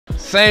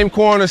Same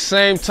corner,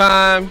 same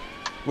time.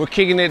 We're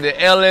kicking it to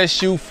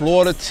LSU,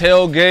 Florida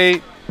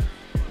tailgate.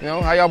 You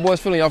know, how y'all boys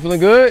feeling? Y'all feeling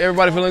good?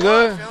 Everybody feeling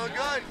good? Feeling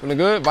good. Feeling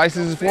good?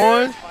 Vices is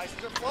flowing?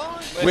 Vices are flowing.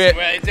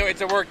 Listen,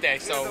 it's a work day,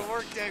 so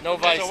no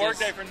vices. It's a work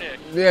day for Nick.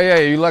 Yeah,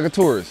 you like a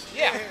tourist.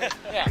 Yeah.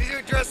 He's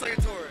gonna dress like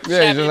a tourist.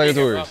 Yeah, he's just like a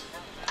tourist.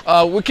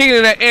 We're kicking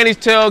it at Annie's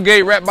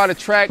tailgate, right by the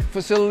track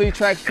facility,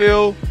 track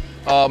field.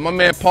 My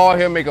man Paul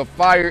here make a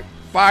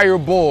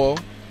fireball.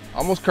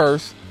 Almost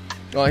cursed.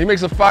 He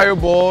makes a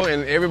fireball,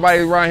 and everybody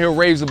around here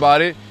raves about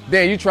it.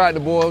 Dan, you tried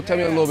the boil. Tell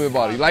me a little bit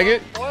about it. You like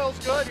it? Boil's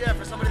good, yeah,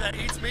 for somebody that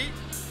eats meat.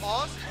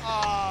 Pause.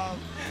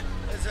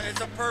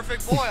 It's a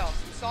perfect boil.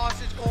 Some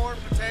sausage, corn,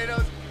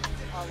 potatoes,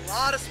 a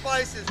lot of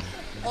spices.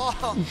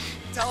 Paul,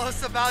 tell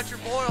us about your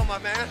boil, my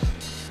man.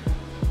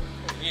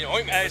 You know,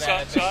 Hey, so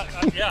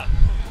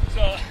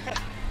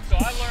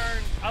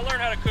I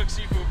learned how to cook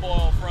seafood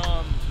boil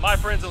from my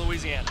friends in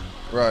Louisiana.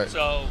 Right.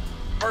 So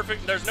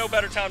perfect. There's no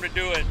better time to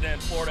do it than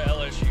Florida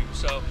LSU.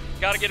 So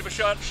got to give a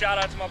shout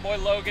out to my boy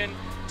Logan.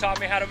 Taught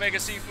me how to make a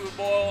seafood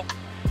boil.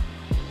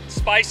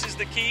 Spice is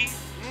the key.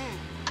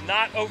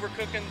 Not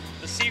overcooking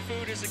the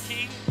seafood is the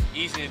key.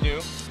 easy to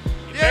do.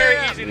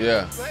 Very easy to do.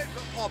 Yeah.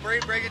 Paul,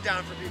 break it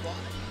down for people.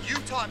 You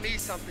taught me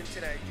something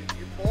today.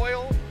 You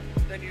boil,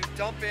 then you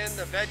dump in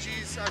the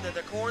veggies, or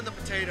the corn, the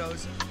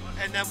potatoes,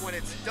 and then when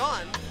it's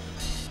done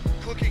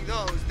cooking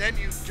those, then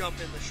you jump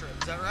in the shrimp.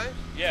 Is that right?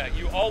 Yeah,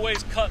 you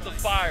always cut the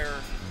fire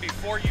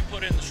before you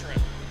put in the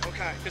shrimp.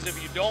 Okay. Because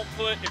if you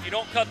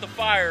don't cut the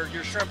fire,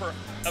 your shrimp are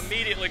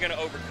immediately going to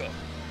overcook.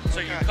 So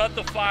you cut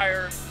the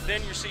fire,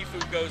 then your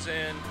seafood goes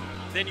in,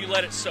 then you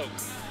let it soak.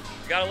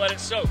 You got to let it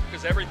soak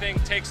because everything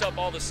takes up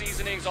all the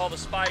seasonings, all the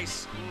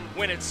spice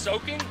when it's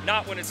soaking,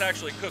 not when it's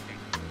actually cooking.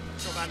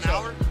 So about an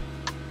hour,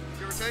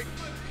 give or take?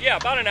 Yeah,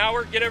 about an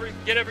hour. Get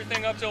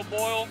everything up to a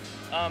boil.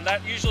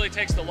 That usually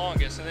takes the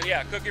longest. And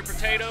then cook your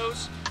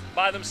potatoes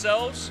by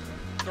themselves.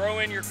 Throw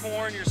in your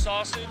corn, your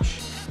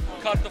sausage.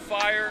 Cut the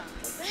fire.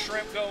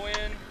 Shrimp go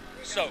in.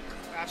 Soak.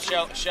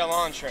 Shell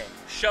on shrimp.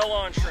 Shell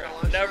on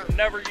shrimp.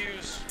 Never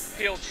use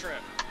peeled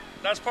shrimp.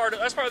 That's part of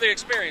the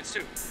experience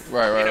too.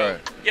 Right.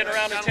 Getting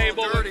around the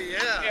table. Dirty,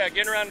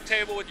 getting around the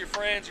table with your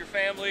friends, your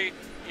family.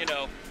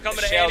 Coming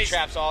the to shell Annie's,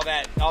 traps all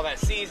that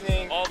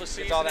seasoning.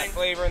 Gets all that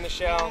flavor in the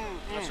shell.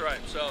 That's right.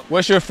 So.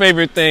 What's your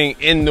favorite thing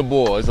in the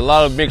boil? It's a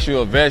lot of mixture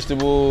of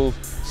vegetables,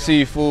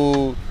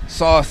 seafood,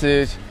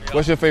 sausage. Yep.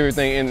 What's your favorite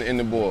thing in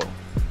the boil?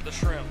 The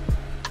shrimp.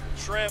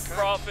 Shrimp,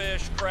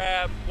 crawfish,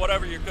 crab,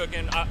 whatever you're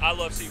cooking. I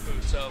love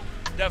seafood, so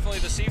definitely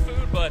the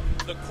seafood, but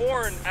the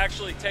corn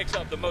actually takes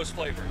up the most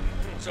flavor.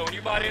 So when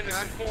you bite into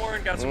some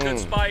corn, got some good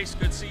spice,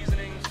 good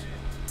seasonings,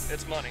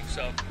 it's money.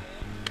 So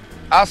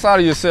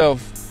outside of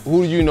yourself,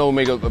 who do you know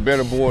make a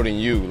better boil than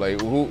you?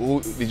 Like,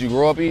 who did you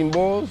grow up eating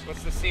boils?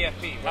 What's the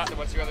CFP?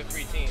 What's your other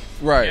three teams?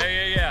 Right.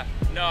 Yeah.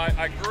 No,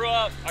 I grew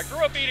up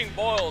eating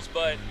boils,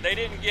 but they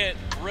didn't get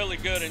really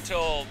good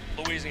until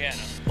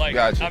Louisiana. Like,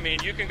 gotcha. I mean,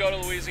 you can go to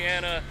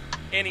Louisiana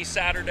any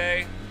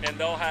Saturday, and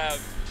they'll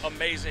have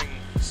amazing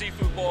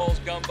seafood bowls,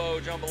 gumbo,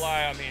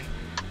 jambalaya. I mean,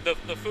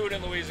 the food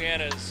in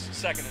Louisiana is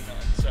second to none.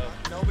 So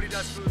nobody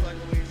does food like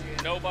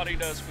Louisiana. Nobody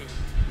does food.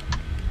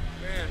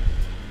 Man,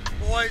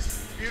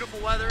 boys, beautiful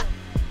weather,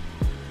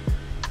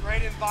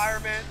 great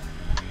environment.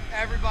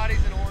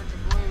 Everybody's in orange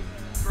and blue.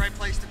 Great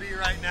place to be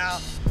right now.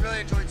 Really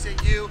enjoyed seeing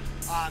you.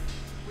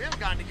 We haven't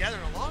gotten together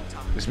in a long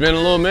time. It's been a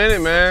little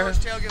minute, man.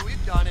 First tailgate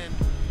we've done in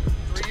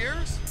 3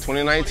 years.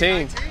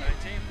 2019.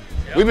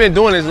 Yep. We've been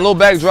doing this, a little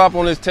backdrop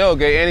on this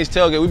tailgate, Annie's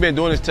tailgate. We've been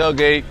doing this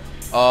tailgate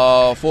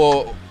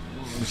for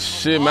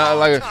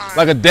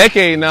like a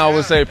decade now, I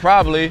would say,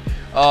 probably.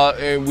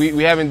 And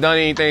we haven't done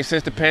anything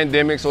since the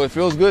pandemic, so it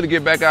feels good to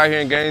get back out here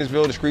in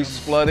Gainesville. The streets is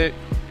flooded.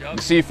 Yep.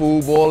 The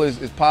seafood boil is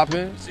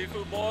popping.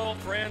 Seafood boil,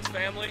 friends,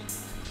 family.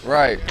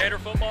 Right. Gator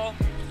football.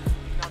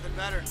 Nothing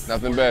better.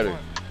 Nothing better.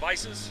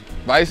 Vices.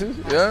 Vices?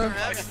 Yeah.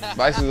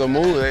 Vices are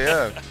moving,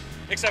 yeah.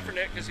 Except for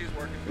Nick, because he's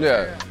working.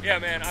 Yeah. Yeah,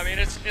 man. I mean,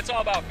 it's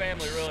all about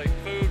family, really.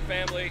 Food,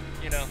 family,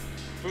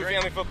 Food,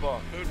 family,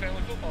 football. Food,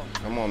 family, football.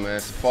 Come on, man.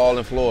 It's fall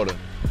in Florida.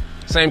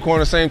 Same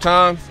corner, same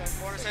time?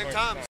 Same corner, same time.